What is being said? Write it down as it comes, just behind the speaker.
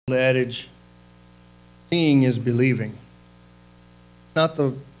The adage, seeing is believing. It's not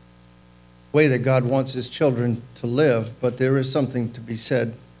the way that God wants his children to live, but there is something to be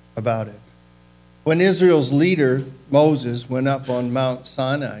said about it. When Israel's leader, Moses, went up on Mount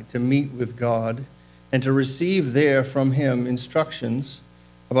Sinai to meet with God and to receive there from him instructions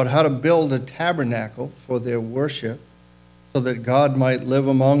about how to build a tabernacle for their worship so that God might live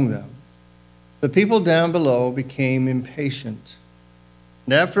among them, the people down below became impatient.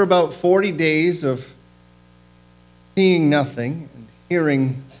 And after about 40 days of seeing nothing and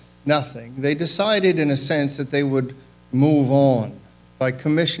hearing nothing, they decided in a sense that they would move on by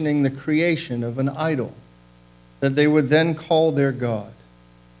commissioning the creation of an idol that they would then call their God.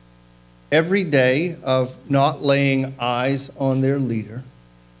 Every day of not laying eyes on their leader,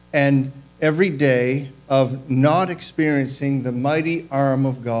 and every day of not experiencing the mighty arm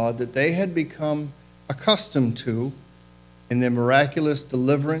of God that they had become accustomed to in their miraculous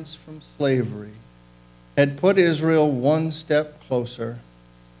deliverance from slavery, had put Israel one step closer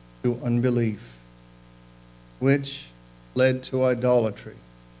to unbelief, which led to idolatry,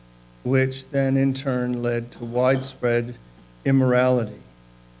 which then in turn led to widespread immorality.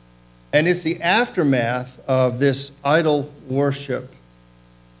 And it's the aftermath of this idol worship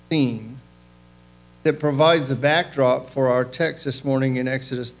scene that provides the backdrop for our text this morning in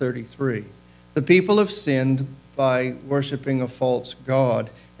Exodus 33. The people have sinned by worshiping a false god,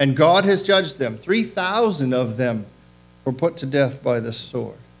 and God has judged them. 3,000 of them were put to death by the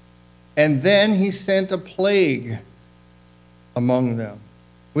sword. And then he sent a plague among them,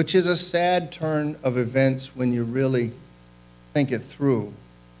 which is a sad turn of events when you really think it through,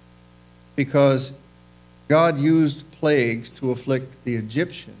 because God used plagues to afflict the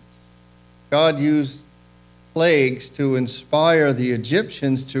Egyptians. God used plagues to inspire the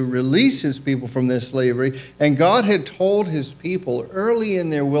Egyptians to release his people from their slavery, and God had told his people early in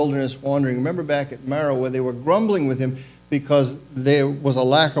their wilderness wandering, remember back at Marah where they were grumbling with him because there was a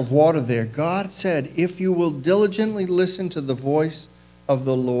lack of water there. God said, if you will diligently listen to the voice of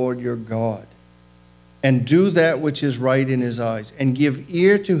the Lord your God, and do that which is right in his eyes, and give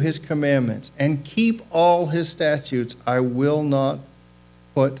ear to his commandments, and keep all his statutes, I will not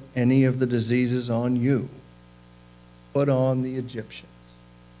put any of the diseases on you. Put on the Egyptians,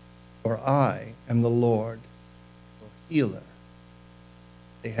 for I am the Lord, your healer.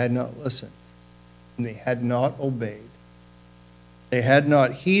 They had not listened, and they had not obeyed. They had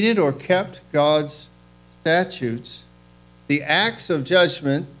not heeded or kept God's statutes. The acts of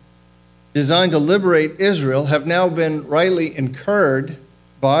judgment designed to liberate Israel have now been rightly incurred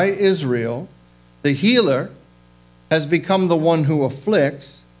by Israel. The healer has become the one who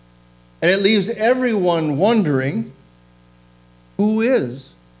afflicts, and it leaves everyone wondering who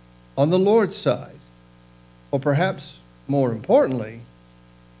is on the Lord's side, or perhaps more importantly,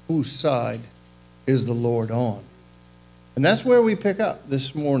 whose side is the Lord on? And that's where we pick up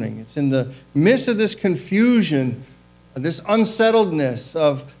this morning. It's in the midst of this confusion, this unsettledness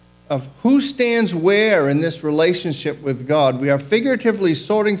of who stands where in this relationship with God. We are figuratively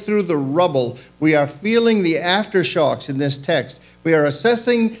sorting through the rubble. We are feeling the aftershocks in this text. We are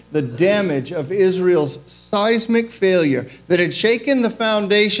assessing the damage of Israel's seismic failure that had shaken the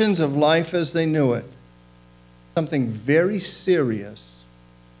foundations of life as they knew it. Something very serious,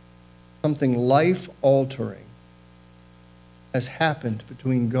 something life-altering has happened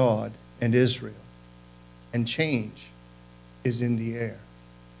between God and Israel, and change is in the air.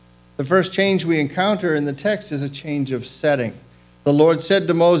 The first change we encounter in the text is a change of setting. The Lord said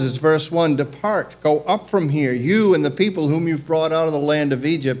to Moses, verse 1, depart, go up from here, you and the people whom you've brought out of the land of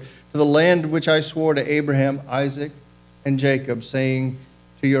Egypt, to the land which I swore to Abraham, Isaac, and Jacob, saying,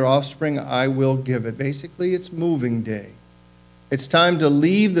 to your offspring I will give it. Basically, it's moving day. It's time to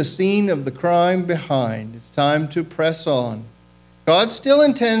leave the scene of the crime behind. It's time to press on. God still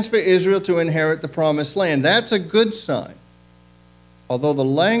intends for Israel to inherit the promised land. That's a good sign. Although the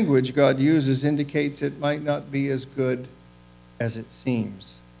language God uses indicates it might not be as good as it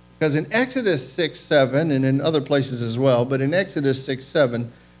seems. Because in Exodus 6:7, and in other places as well, but in Exodus 6:7,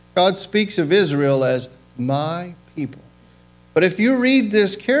 God speaks of Israel as my people. But if you read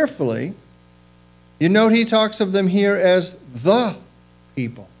this carefully, you note he talks of them here as the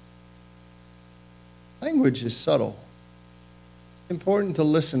people. Language is subtle. It's important to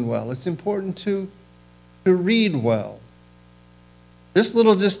listen well. It's important to read well. This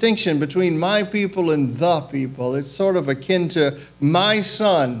little distinction between my people and the people, it's sort of akin to my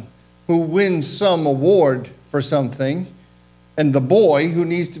son who wins some award for something and the boy who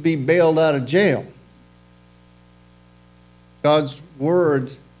needs to be bailed out of jail. God's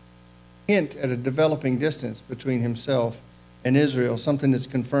word hint at a developing distance between himself in Israel, something that's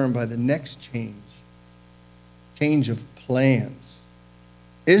confirmed by the next change of plans.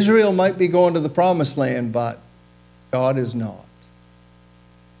 Israel might be going to the promised land, but God is not.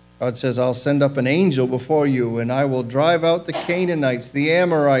 God says, I'll send up an angel before you, and I will drive out the Canaanites, the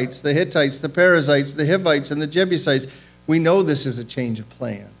Amorites, the Hittites, the Perizzites, the Hivites, and the Jebusites. We know this is a change of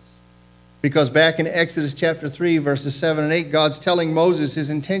plans. Because back in Exodus chapter 3, verses 7 and 8, God's telling Moses his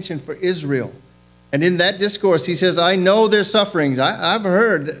intention for Israel. And in that discourse, he says, I know their sufferings. I've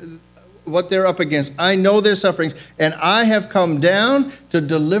heard what they're up against. I know their sufferings. And I have come down to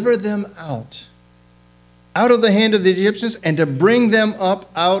deliver them out of the hand of the Egyptians and to bring them up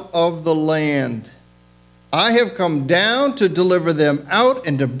out of the land. I have come down to deliver them out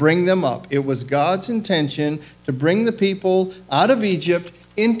and to bring them up. It was God's intention to bring the people out of Egypt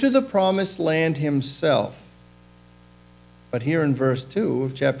into the promised land himself. But here in verse 2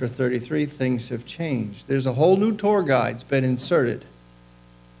 of chapter 33, things have changed. There's a whole new tour guide's been inserted.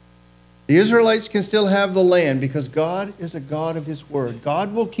 The Israelites can still have the land because God is a God of his word.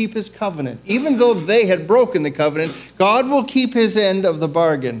 God will keep his covenant. Even though they had broken the covenant, God will keep his end of the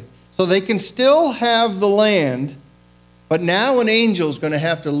bargain. So they can still have the land, but now an angel is going to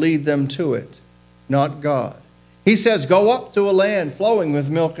have to lead them to it, not God. He says, go up to a land flowing with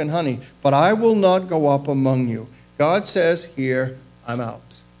milk and honey, but I will not go up among you. God says here, I'm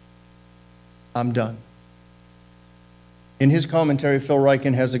out. I'm done. In his commentary, Phil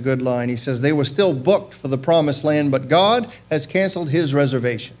Ryken has a good line. He says, they were still booked for the promised land, but God has canceled his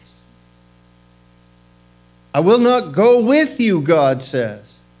reservations. I will not go with you, God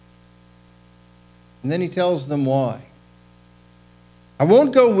says. And then he tells them why. I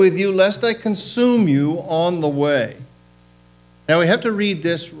won't go with you lest I consume you on the way. Now we have to read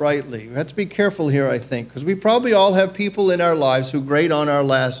this rightly. We have to be careful here, I think, because we probably all have people in our lives who grate on our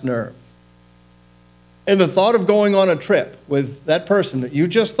last nerve. And the thought of going on a trip with that person that you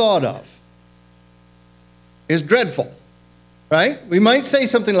just thought of is dreadful, right? We might say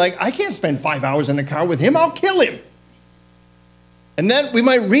something like, I can't spend 5 hours in a car with him, I'll kill him. And then we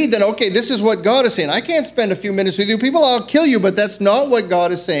might read that, okay, this is what God is saying. I can't spend a few minutes with you people, I'll kill you, but that's not what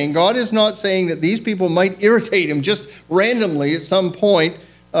God is saying. God is not saying that these people might irritate him just randomly at some point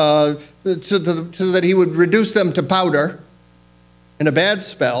so that he would reduce them to powder in a bad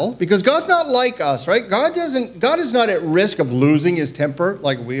spell, because God's not like us, right? God is not at risk of losing his temper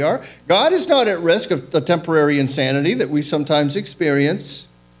like we are. God is not at risk of the temporary insanity that we sometimes experience.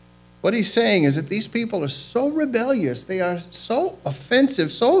 What he's saying is that these people are so rebellious, they are so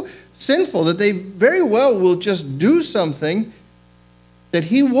offensive, so sinful, that they very well will just do something that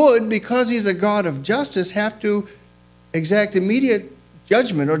he would, because he's a God of justice, have to exact immediate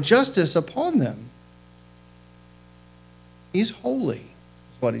judgment or justice upon them. He's holy,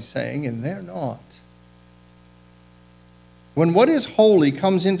 is what he's saying, and they're not. When what is holy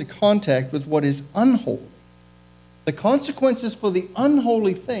comes into contact with what is unholy, the consequences for the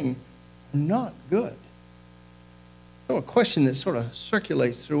unholy thing are not good. So a question that sort of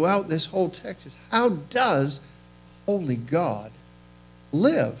circulates throughout this whole text is, how does holy God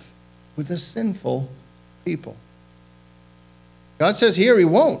live with a sinful people? God says here he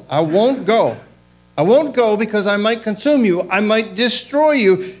won't. I won't go. I won't go because I might consume you. I might destroy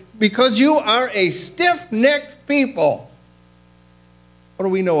you because you are a stiff-necked people. What do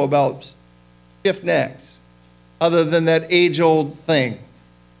we know about stiff necks other than that age-old thing?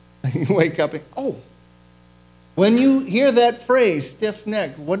 You wake up and, oh, when you hear that phrase,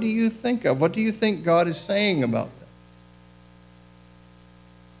 stiff-necked, what do you think of? What do you think God is saying about that?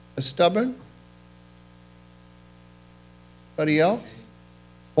 A stubborn? Anybody else?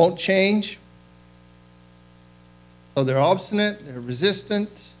 Won't change? So they're obstinate, they're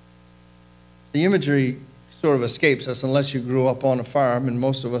resistant. The imagery sort of escapes us unless you grew up on a farm, and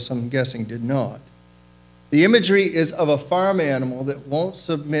most of us, I'm guessing, did not. The imagery is of a farm animal that won't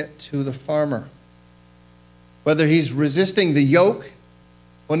submit to the farmer. Whether he's resisting the yoke,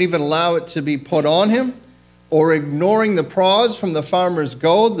 won't even allow it to be put on him, or ignoring the prods from the farmer's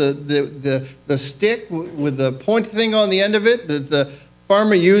goad, the stick with the point thing on the end of it that the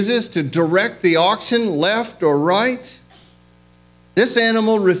farmer uses to direct the oxen left or right. This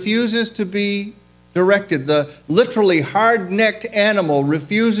animal refuses to be directed. The literally hard-necked animal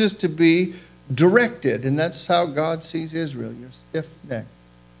refuses to be directed. And that's how God sees Israel. You're stiff-necked.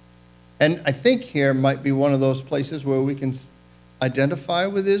 And I think here might be one of those places where we can identify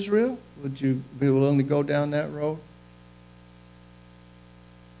with Israel. Would you be willing to go down that road?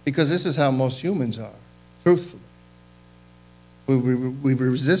 Because this is how most humans are, truthfully. We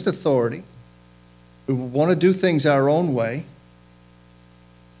resist authority. We want to do things our own way.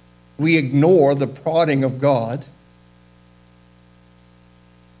 We ignore the prodding of God.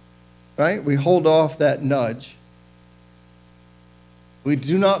 right? We hold off that nudge. We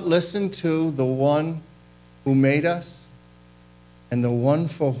do not listen to the one who made us and the one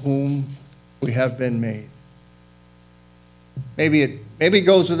for whom we have been made. Maybe it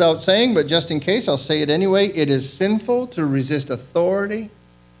goes without saying, but just in case, I'll say it anyway. It is sinful to resist authority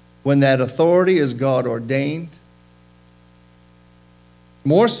when that authority is God ordained.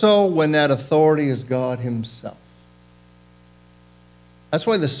 More so when that authority is God himself. That's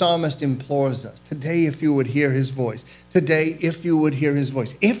why the psalmist implores us, today if you would hear his voice. Today if you would hear his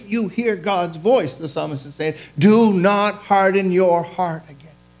voice. If you hear God's voice, the psalmist is saying, do not harden your heart against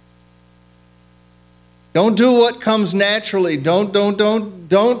it. Don't do what comes naturally. Don't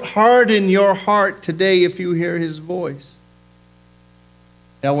harden your heart today if you hear his voice.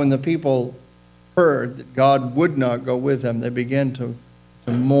 Now when the people heard that God would not go with them, they began to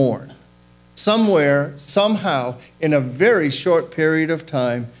mourn. Somewhere, somehow, in a very short period of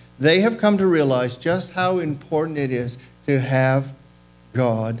time, they have come to realize just how important it is to have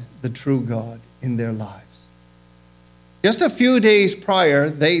God, the true God, in their lives. Just a few days prior,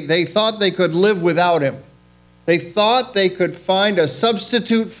 they thought they could live without him. They thought they could find a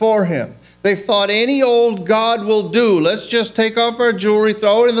substitute for him. They thought any old God will do. Let's just take off our jewelry,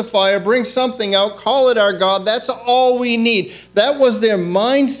 throw it in the fire, bring something out, call it our God. That's all we need. That was their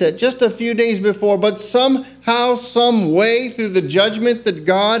mindset just a few days before. But somehow, some way, through the judgment that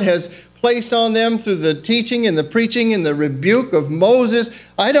God has placed on them, through the teaching and the preaching and the rebuke of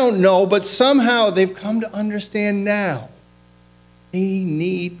Moses, I don't know, but somehow they've come to understand now. They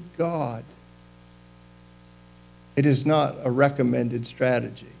need God. It is not a recommended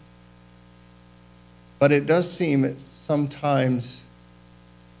strategy. But it does seem that sometimes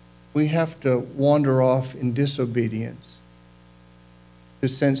we have to wander off in disobedience to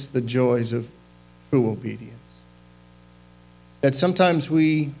sense the joys of true obedience. That sometimes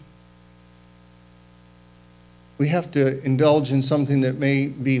we have to indulge in something that may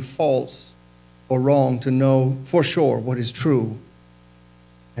be false or wrong to know for sure what is true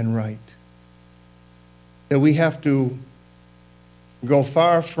and right. That we have to go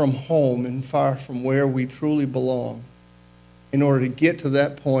far from home and far from where we truly belong in order to get to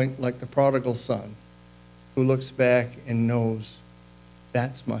that point like the prodigal son who looks back and knows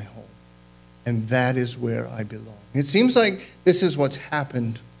that's my home and that is where I belong. It seems like this is what's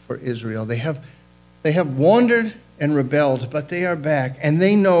happened for Israel. They have wandered and rebelled, but they are back and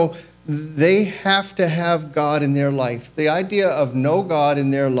they know they have to have God in their life. The idea of no God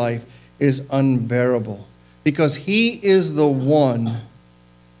in their life is unbearable. Because he is the one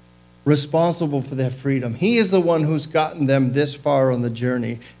responsible for their freedom. He is the one who's gotten them this far on the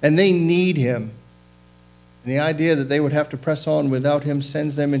journey. And they need him. And the idea that they would have to press on without him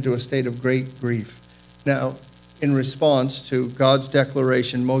sends them into a state of great grief. Now, in response to God's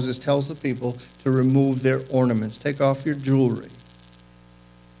declaration, Moses tells the people to remove their ornaments. Take off your jewelry.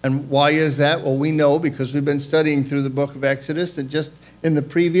 And why is that? Well, we know because we've been studying through the book of Exodus that just in the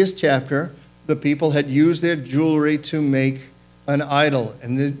previous chapter, the people had used their jewelry to make an idol.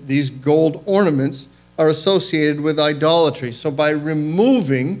 And these gold ornaments are associated with idolatry. So by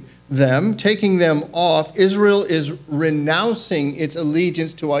removing them, taking them off, Israel is renouncing its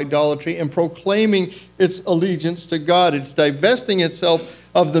allegiance to idolatry and proclaiming its allegiance to God. It's divesting itself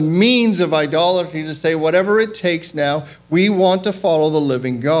of the means of idolatry to say, whatever it takes now, we want to follow the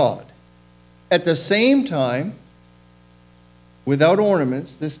living God. At the same time, without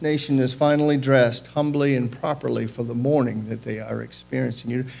ornaments, this nation is finally dressed humbly and properly for the mourning that they are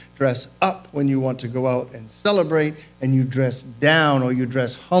experiencing. You dress up when you want to go out and celebrate, and you dress down or you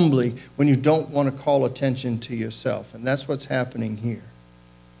dress humbly when you don't want to call attention to yourself. And that's what's happening here.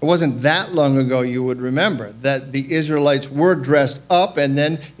 It wasn't that long ago, you would remember, that the Israelites were dressed up, and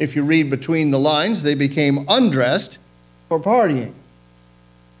then if you read between the lines, they became undressed for partying.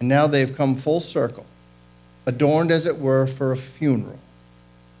 And now they've come full circle, adorned, as it were, for a funeral.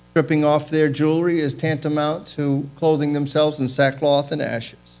 Stripping off their jewelry is tantamount to clothing themselves in sackcloth and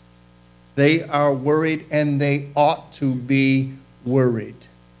ashes. They are worried, and they ought to be worried.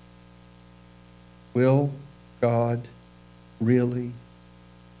 Will God really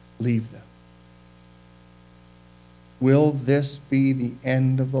leave them? Will this be the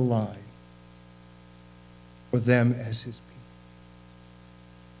end of the line for them as his people?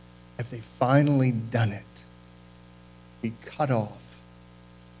 Have they finally done it? Be cut off.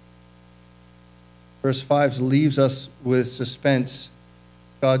 Verse 5 leaves us with suspense.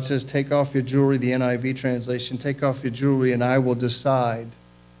 God says, take off your jewelry, the NIV translation, take off your jewelry and I will decide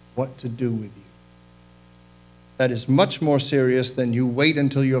what to do with you. That is much more serious than you wait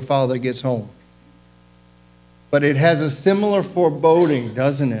until your father gets home. But it has a similar foreboding,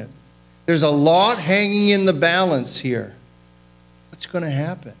 doesn't it? There's a lot hanging in the balance here. What's going to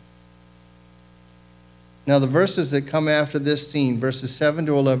happen? Now, the verses that come after this scene, verses 7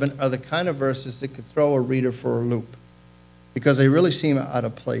 to 11, are the kind of verses that could throw a reader for a loop because they really seem out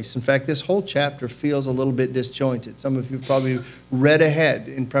of place. In fact, this whole chapter feels a little bit disjointed. Some of you probably read ahead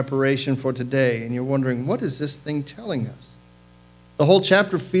in preparation for today, and you're wondering, what is this thing telling us? The whole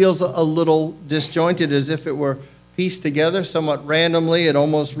chapter feels a little disjointed, as if it were pieced together somewhat randomly. It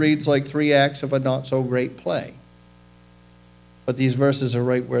almost reads like 3 acts of a not-so-great play. But these verses are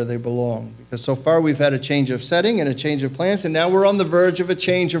right where they belong, because so far we've had a change of setting and a change of plans, and now we're on the verge of a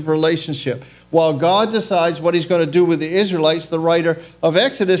change of relationship. While God decides what he's going to do with the Israelites, the writer of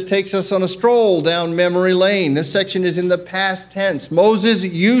Exodus takes us on a stroll down memory lane. This section is in the past tense. Moses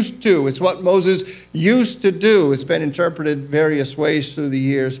used to. It's what Moses used to do. It's been interpreted various ways through the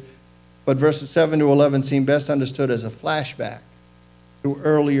years, but verses 7 to 11 seem best understood as a flashback to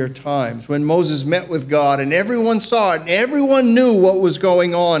earlier times when Moses met with God and everyone saw it and everyone knew what was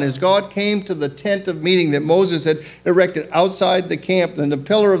going on as God came to the tent of meeting that Moses had erected outside the camp and the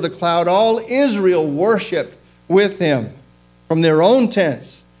pillar of the cloud. All Israel worshiped with him from their own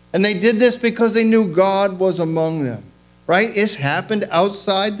tents. And they did this because they knew God was among them. Right? It's happened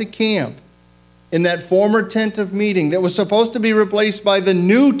outside the camp in that former tent of meeting that was supposed to be replaced by the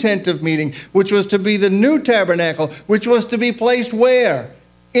new tent of meeting, which was to be the new tabernacle, which was to be placed where?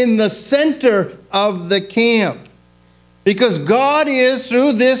 In the center of the camp. Because God is,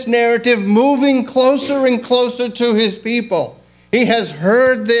 through this narrative, moving closer and closer to his people. He has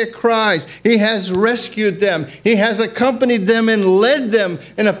heard their cries. He has rescued them. He has accompanied them and led them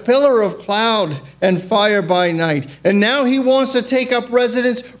in a pillar of cloud and fire by night. And now he wants to take up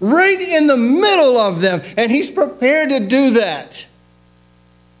residence right in the middle of them. And he's prepared to do that.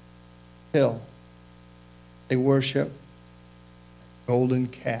 Till they worship a golden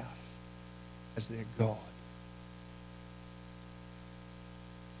calf as their God.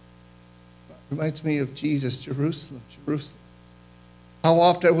 Reminds me of Jesus, Jerusalem, Jerusalem. How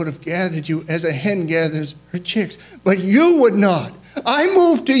oft I would have gathered you as a hen gathers her chicks, but you would not. I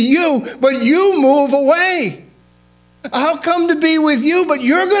move to you, but you move away. I'll come to be with you, but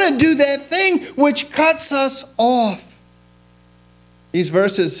you're going to do that thing which cuts us off. These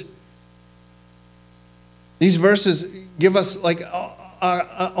verses give us like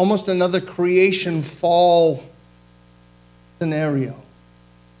almost another creation fall scenario.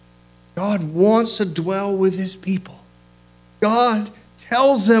 God wants to dwell with his people. God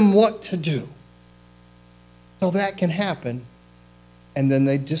tells them what to do. So that can happen, and then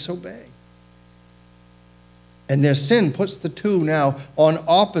they disobey. And their sin puts the two now on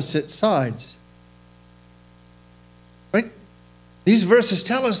opposite sides. Right? These verses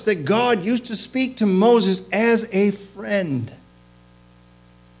tell us that God used to speak to Moses as a friend.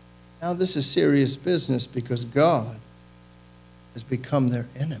 Now this is serious business because God has become their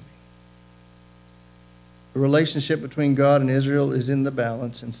enemy. The relationship between God and Israel is in the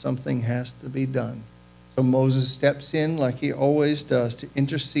balance, and something has to be done. So Moses steps in like he always does to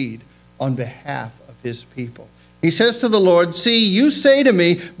intercede on behalf of his people. He says to the Lord, "See, you say to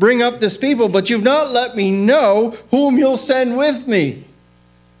me, bring up this people, but you've not let me know whom you'll send with me."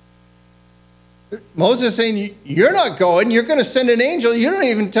 Moses is saying, you're not going, you're going to send an angel. You don't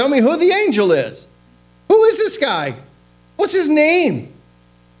even tell me who the angel is. Who is this guy? What's his name?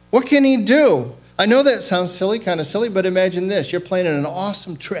 What can he do? I know that sounds silly, kind of silly, but imagine this. You're planning an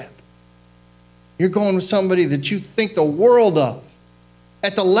awesome trip. You're going with somebody that you think the world of.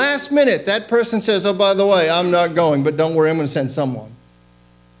 At the last minute, that person says, "Oh, by the way, I'm not going, but don't worry, I'm going to send someone."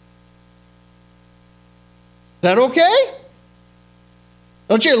 Is that okay?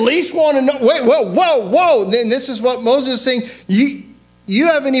 Don't you at least want to know? Wait, whoa. Then this is what Moses is saying. You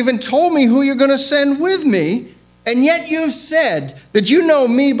haven't even told me who you're going to send with me. And yet you've said that you know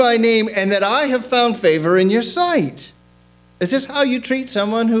me by name and that I have found favor in your sight. Is this how you treat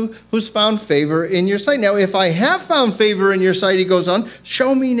someone who's found favor in your sight? Now, if I have found favor in your sight, he goes on,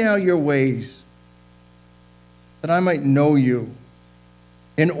 show me now your ways, that I might know you.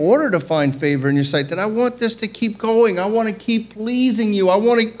 In order to find favor in your sight, that I want this to keep going. I want to keep pleasing you. I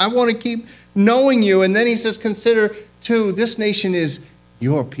want to keep knowing you. And then he says, consider too, this nation is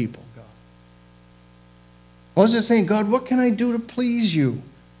your people. Moses is saying, God, what can I do to please you?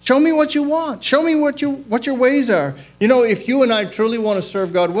 Show me what you want. Show me what your ways are. You know, if you and I truly want to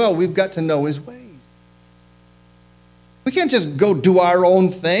serve God well, we've got to know his ways. We can't just go do our own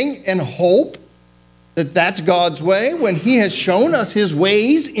thing and hope that that's God's way when he has shown us his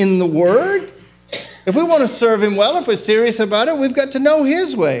ways in the Word. If we want to serve him well, if we're serious about it, we've got to know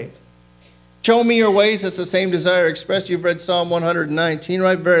his way. Show me your ways. That's the same desire expressed. You've read Psalm 119,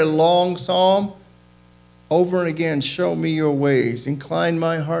 right? Very long psalm. Over and again, show me your ways. Incline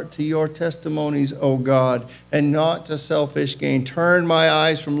my heart to your testimonies, O God, and not to selfish gain. Turn my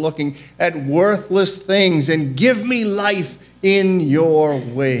eyes from looking at worthless things and give me life in your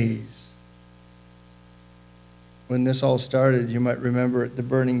ways. When this all started, you might remember at the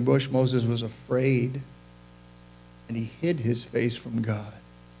burning bush, Moses was afraid, and he hid his face from God.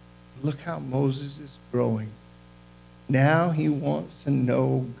 Look how Moses is growing. Now he wants to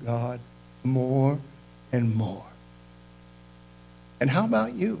know God more and more. And how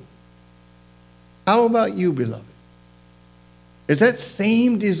about you? How about you, beloved? Is that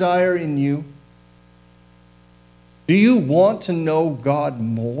same desire in you? Do you want to know God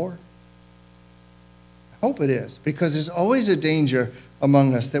more? I hope it is, because there's always a danger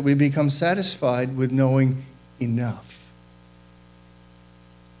among us that we become satisfied with knowing enough.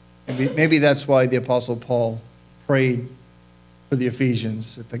 Maybe that's why the Apostle Paul prayed for the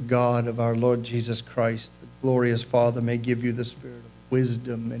Ephesians, that the God of our Lord Jesus Christ, the glorious Father, may give you the spirit of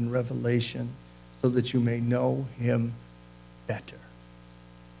wisdom and revelation so that you may know him better.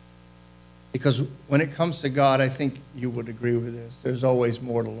 Because when it comes to God, I think you would agree with this, there's always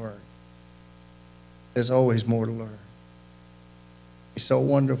more to learn. There's always more to learn. He's so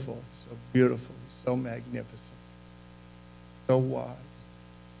wonderful, so beautiful, so magnificent, so wise.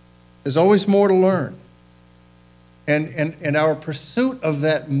 There's always more to learn. And our pursuit of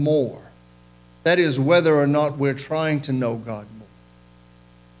that more, that is whether or not we're trying to know God more,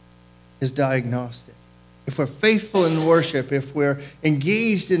 is diagnostic. If we're faithful in worship, if we're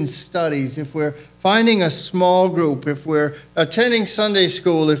engaged in studies, if we're finding a small group, if we're attending Sunday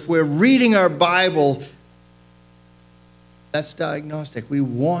school, if we're reading our Bible, that's diagnostic. We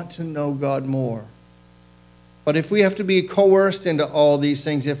want to know God more. But if we have to be coerced into all these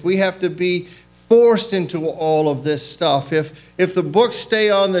things, if we have to be forced into all of this stuff, if the books stay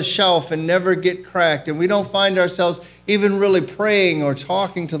on the shelf and never get cracked, and we don't find ourselves even really praying or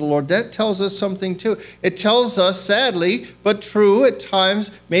talking to the Lord, that tells us something too. It tells us, sadly, but true at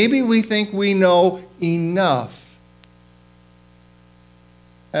times, maybe we think we know enough.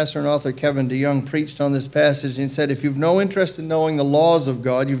 Pastor and author Kevin DeYoung preached on this passage and said, if you've no interest in knowing the laws of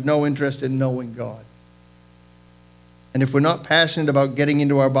God, you've no interest in knowing God. And if we're not passionate about getting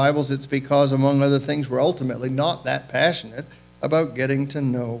into our Bibles, it's because, among other things, we're ultimately not that passionate about getting to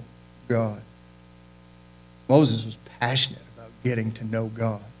know God. Moses was passionate about getting to know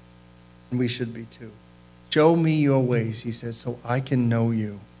God, and we should be too. Show me your ways, he says, so I can know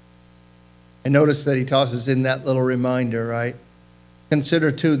you. And notice that he tosses in that little reminder, right?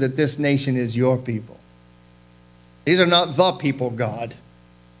 Consider, too, that this nation is your people. These are not the people, God.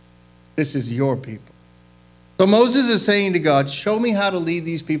 This is your people. So Moses is saying to God, show me how to lead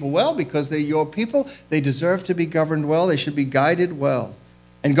these people well, because they're your people. They deserve to be governed well. They should be guided well.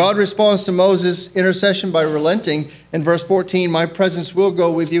 And God responds to Moses' intercession by relenting. In verse 14, my presence will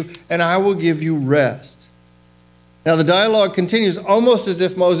go with you, and I will give you rest. Now the dialogue continues almost as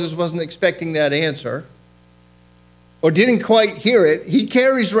if Moses wasn't expecting that answer or didn't quite hear it. He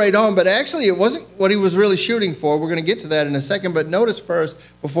carries right on, but actually it wasn't what he was really shooting for. We're going to get to that in a second, but notice first,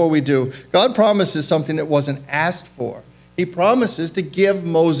 before we do, God promises something that wasn't asked for. He promises to give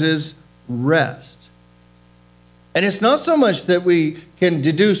Moses rest. And it's not so much that we can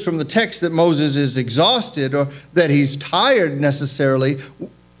deduce from the text that Moses is exhausted or that he's tired necessarily.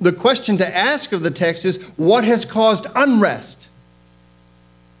 The question to ask of the text is, what has caused unrest?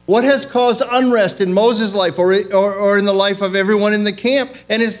 What has caused unrest in Moses' life or in the life of everyone in the camp?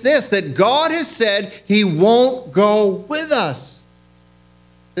 And it's this, that God has said he won't go with us.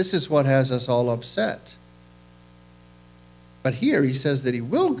 This is what has us all upset. But here he says that he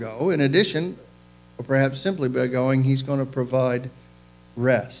will go. In addition, or perhaps simply by going, he's going to provide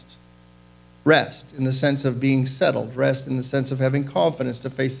rest. Rest in the sense of being settled. Rest in the sense of having confidence to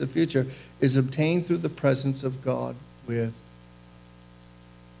face the future is obtained through the presence of God with.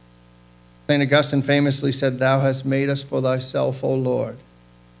 St. Augustine famously said, thou hast made us for thyself, O Lord,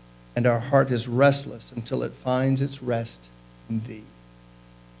 and our heart is restless until it finds its rest in thee.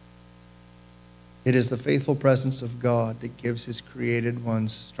 It is the faithful presence of God that gives his created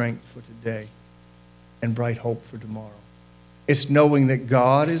ones strength for today and bright hope for tomorrow. It's knowing that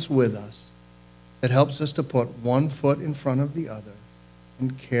God is with us that helps us to put one foot in front of the other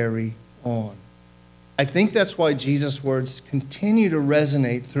and carry on. I think that's why Jesus' words continue to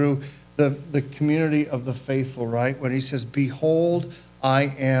resonate through the community of the faithful, right? When he says, behold,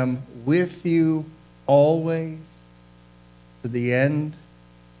 I am with you always to the end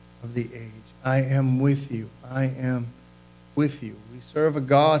of the age. I am with you. I am with you. We serve a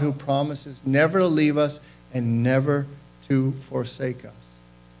God who promises never to leave us and never to forsake us.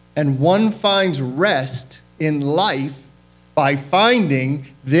 And one finds rest in life by finding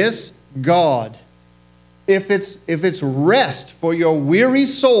this God. If it's rest for your weary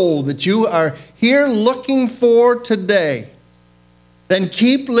soul that you are here looking for today, then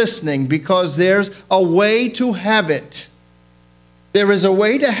keep listening, because there's a way to have it. There is a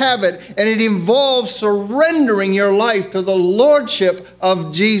way to have it, and it involves surrendering your life to the lordship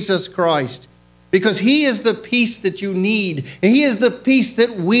of Jesus Christ. Because he is the peace that you need. He is the peace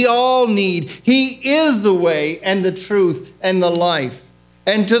that we all need. He is the way and the truth and the life.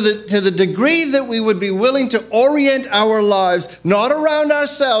 And to the degree that we would be willing to orient our lives, not around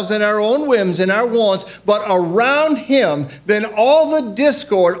ourselves and our own whims and our wants, but around him, then all the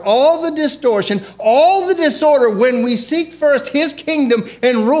discord, all the distortion, all the disorder, when we seek first his kingdom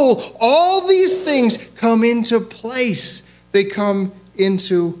and rule, all these things come into place. They come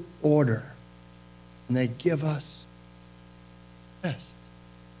into order. And they give us rest.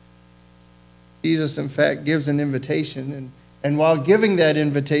 Jesus, in fact, gives an invitation. And while giving that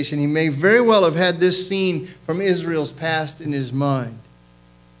invitation, he may very well have had this scene from Israel's past in his mind.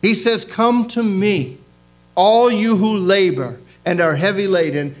 He says, "Come to me, all you who labor and are heavy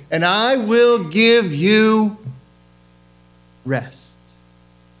laden, and I will give you rest.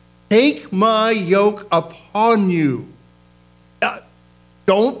 Take my yoke upon you."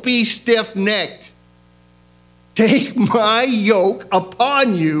 Don't be stiff-necked. Take my yoke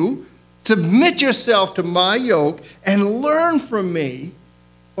upon you, submit yourself to my yoke, and learn from me,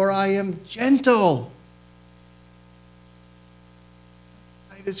 for I am gentle.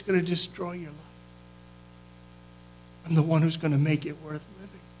 It's going to destroy your life. I'm the one who's going to make it worth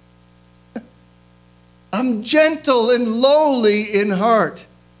living. I'm gentle and lowly in heart,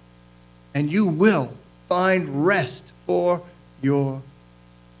 and you will find rest for your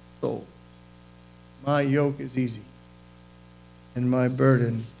soul. My yoke is easy, and my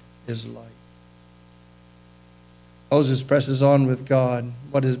burden is light. Moses presses on with God.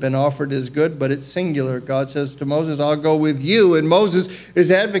 What has been offered is good, but it's singular. God says to Moses, "I'll go with you." And Moses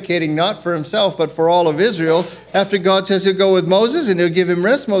is advocating not for himself, but for all of Israel. After God says he'll go with Moses and he'll give him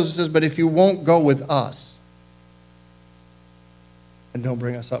rest, Moses says, "But if you won't go with us, then don't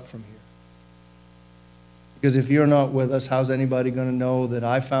bring us up from here. Because if you're not with us, how's anybody going to know that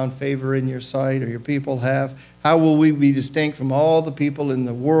I found favor in your sight, or your people have? How will we be distinct from all the people in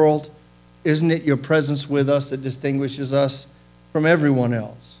the world? Isn't it your presence with us that distinguishes us from everyone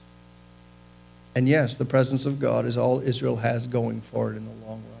else?" And yes, the presence of God is all Israel has going for it in the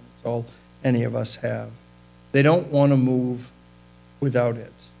long run. It's all any of us have. They don't want to move without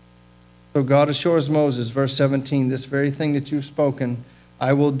it. So God assures Moses, verse 17, "This very thing that you've spoken,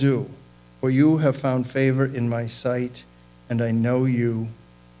 I will do. For you have found favor in my sight, and I know you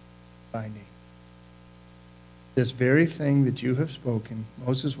by name." This very thing that you have spoken,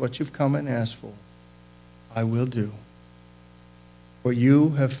 Moses, what you've come and asked for, I will do. For you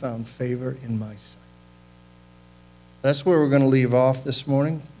have found favor in my sight. That's where we're going to leave off this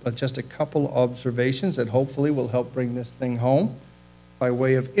morning, but just a couple observations that hopefully will help bring this thing home by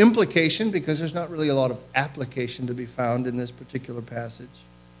way of implication, because there's not really a lot of application to be found in this particular passage.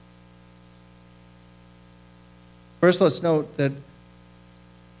 First, let's note that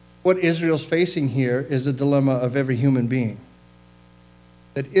what Israel's facing here is a dilemma of every human being.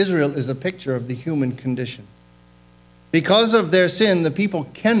 That Israel is a picture of the human condition. Because of their sin, the people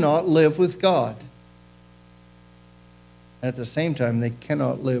cannot live with God. At the same time, they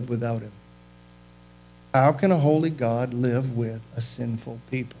cannot live without him. How can a holy God live with a sinful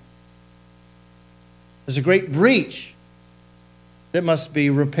people? There's a great breach that must be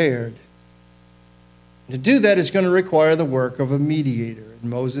repaired. To do that is going to require the work of a mediator.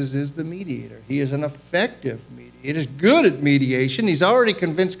 And Moses is the mediator. He is an effective mediator. He's good at mediation. He's already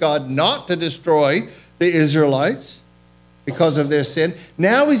convinced God not to destroy the Israelites because of their sin.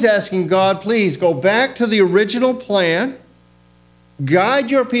 Now he's asking God, please go back to the original plan. Guide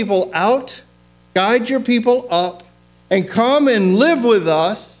your people out. Guide your people up. And come and live with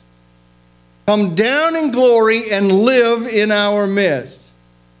us. Come down in glory and live in our midst.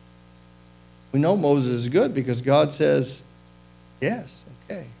 We know Moses is good because God says, yes,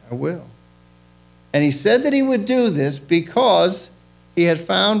 okay, I will. And he said that he would do this because he had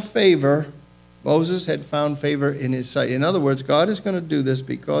found favor. Moses had found favor in his sight. In other words, God is going to do this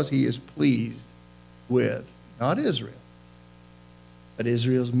because he is pleased with, not Israel, but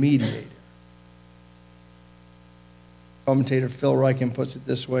Israel's mediator. Commentator Phil Ryken puts it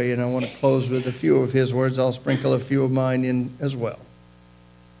this way, and I want to close with a few of his words. I'll sprinkle a few of mine in as well.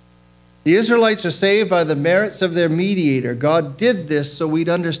 The Israelites are saved by the merits of their mediator. God did this so we'd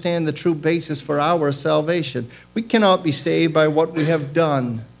understand the true basis for our salvation. We cannot be saved by what we have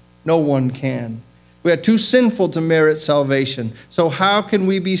done. No one can. We are too sinful to merit salvation. So how can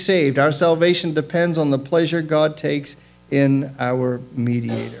we be saved? Our salvation depends on the pleasure God takes in our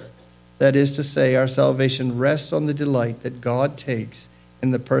mediator. That is to say, our salvation rests on the delight that God takes in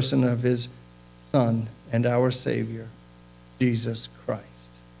the person of his Son and our Savior, Jesus Christ.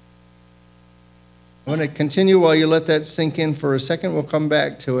 I'm going to continue while you let that sink in for a second. We'll come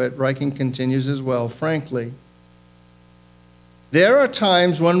back to it. Ryken continues as well. Frankly, there are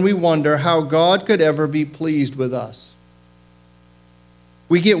times when we wonder how God could ever be pleased with us.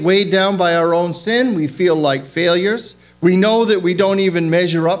 We get weighed down by our own sin. We feel like failures. We know that we don't even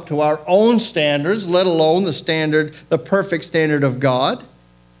measure up to our own standards, let alone the perfect standard of God.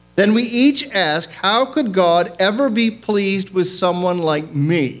 Then we each ask, how could God ever be pleased with someone like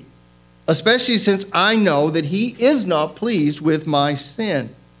me? Especially since I know that he is not pleased with my sin.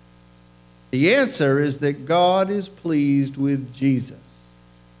 The answer is that God is pleased with Jesus.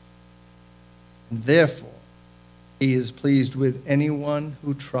 And therefore, he is pleased with anyone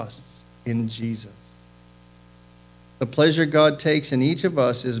who trusts in Jesus. The pleasure God takes in each of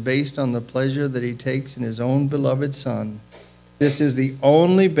us is based on the pleasure that he takes in his own beloved Son. This is the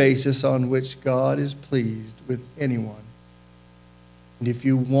only basis on which God is pleased with anyone. And if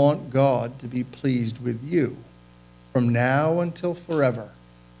you want God to be pleased with you from now until forever,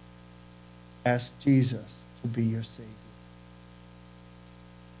 ask Jesus to be your Savior.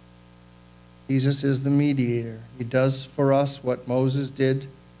 Jesus is the mediator. He does for us what Moses did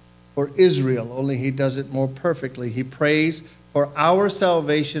for Israel, only he does it more perfectly. He prays for our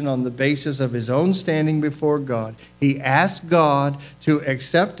salvation on the basis of his own standing before God. He asks God to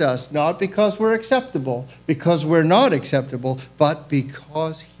accept us, not because we're acceptable, because we're not acceptable, but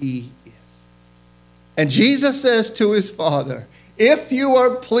because he is. And Jesus says to his Father, if you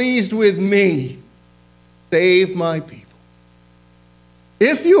are pleased with me, save my people.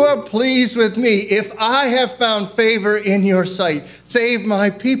 If you are pleased with me, if I have found favor in your sight, save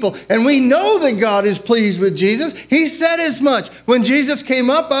my people. And we know that God is pleased with Jesus. He said as much when Jesus came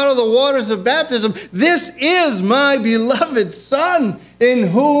up out of the waters of baptism. This is my beloved Son, in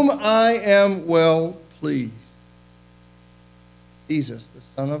whom I am well pleased. Jesus, the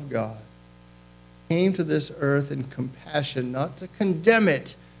Son of God, came to this earth in compassion, not to condemn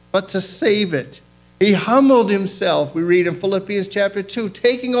it, but to save it. He humbled himself, we read in Philippians chapter 2,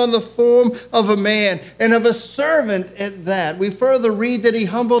 taking on the form of a man and of a servant at that. We further read that he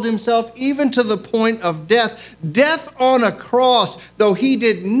humbled himself even to the point of death, death on a cross, though he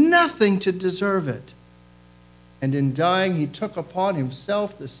did nothing to deserve it. And in dying, he took upon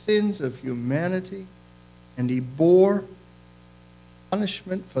himself the sins of humanity, and he bore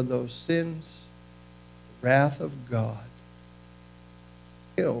punishment for those sins, the wrath of God.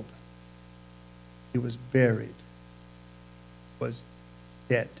 Killed. He was buried, was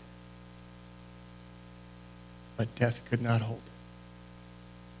dead. But death could not hold him.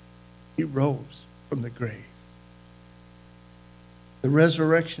 He rose from the grave. The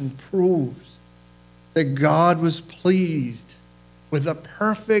resurrection proves that God was pleased with the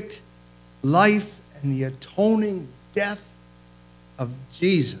perfect life and the atoning death of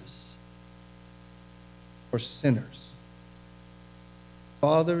Jesus for sinners.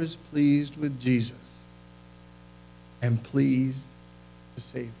 Father is pleased with Jesus and pleased to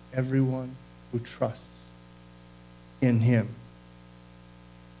save everyone who trusts in him.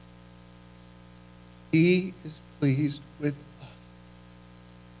 He is pleased with us.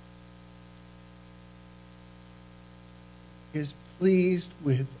 He is pleased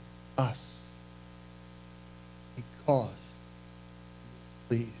with us because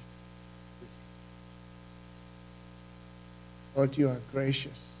he is pleased with you. Lord, you are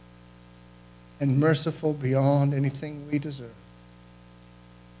gracious and merciful beyond anything we deserve.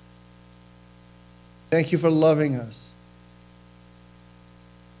 Thank you for loving us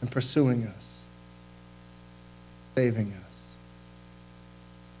and pursuing us, saving us.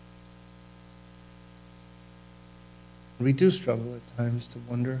 We do struggle at times to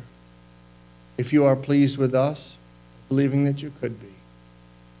wonder if you are pleased with us, believing that you could be.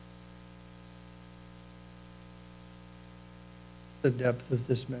 The depth of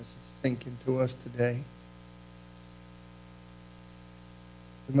this message sink into us today.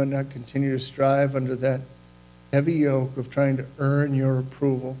 We might not continue to strive under that heavy yoke of trying to earn your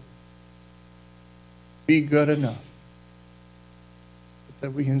approval. Be good enough. But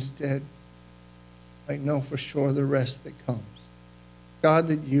that we instead might know for sure the rest that comes. God,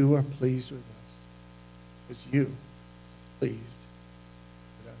 that you are pleased with us. Because you are pleased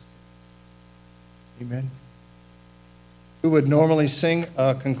with us. Amen. We would normally sing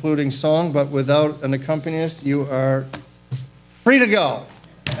a concluding song, but without an accompanist, you are free to go.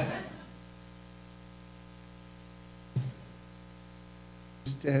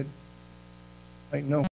 Instead, I know.